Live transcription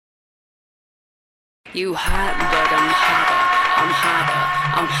You hot, but I'm hotter. I'm hotter.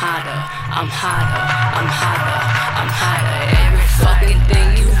 I'm hotter. I'm hotter. I'm hotter. I'm hotter. Every fucking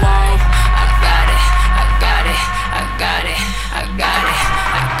thing you want, I got it. I got it. I got it. I got it.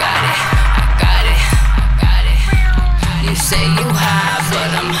 I got it. I got it. I got it. You say you high,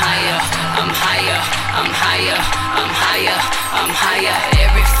 but I'm higher. I'm higher. I'm higher. I'm higher. I'm higher.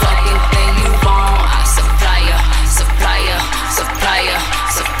 Every fucking thing you want, I supply ya. Supply ya. Supply ya.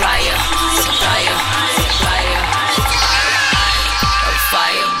 Supply ya. Supply ya. Supply ya. A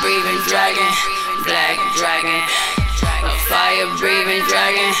fire-breathing dragon, black dragon. A fire-breathing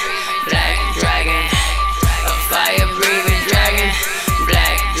dragon, black dragon. A fire-breathing dragon,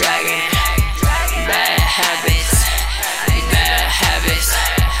 black dragon. Bad habits, bad habits.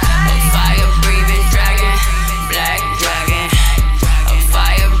 A fire-breathing dragon, black dragon. A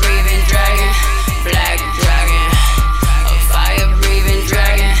fire-breathing dragon, black dragon. A fire-breathing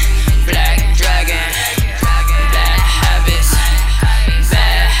dragon, black dragon. Bad habits,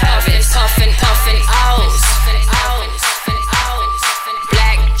 bad habits. Puffin', puffin' O's.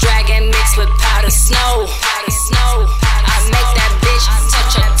 Black dragon mixed with powder snow. I make that bitch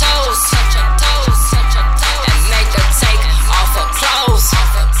touch her toes and make her take off her clothes.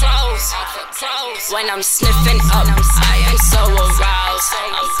 When I'm sniffing up, I am so aroused.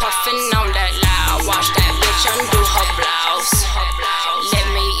 I'm puffing on that loud. Watch that bitch undo her blouse. Let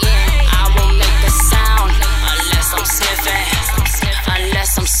me in, I will make the sound. Unless I'm sniffing,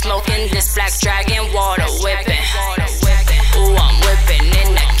 unless I'm smoking this black dragon water whipping. Ooh, I'm whipping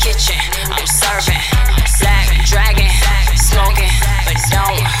in the kitchen. I'm serving black dragon, smoking, but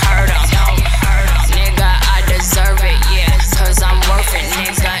don't hurt 'em. Nigga, I deserve it, yeah, cause I'm worth it,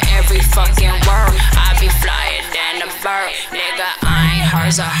 nigga. Every fucking word, I be flyer than a bird. Nigga, I ain't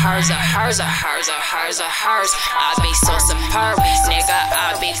hers or hers or hers or hers or hers or hers. I be so superb, nigga,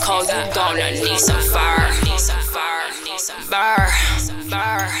 I be cold. You gonna need some fur.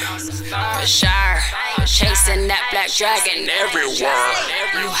 Burr, for sure. Chasing that black dragon everywhere.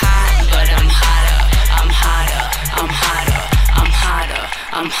 You hot, but I'm hotter. I'm hotter. I'm hotter. I'm hotter.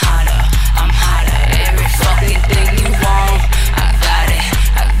 I'm hotter. I'm hotter. Every fucking thing you want, I got it.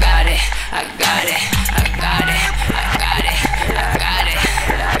 I got it. I got it. I got it. I got it. I got it.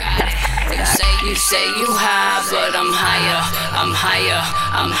 I got it. You say you high, but I'm higher. I'm higher.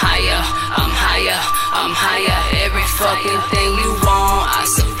 I'm higher. I'm higher. I'm higher. Every fucking thing you want, I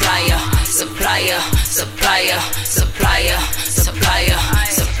supply ya. Supply ya. Supply ya. Supply ya. Supply ya.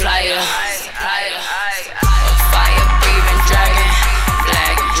 Supply ya.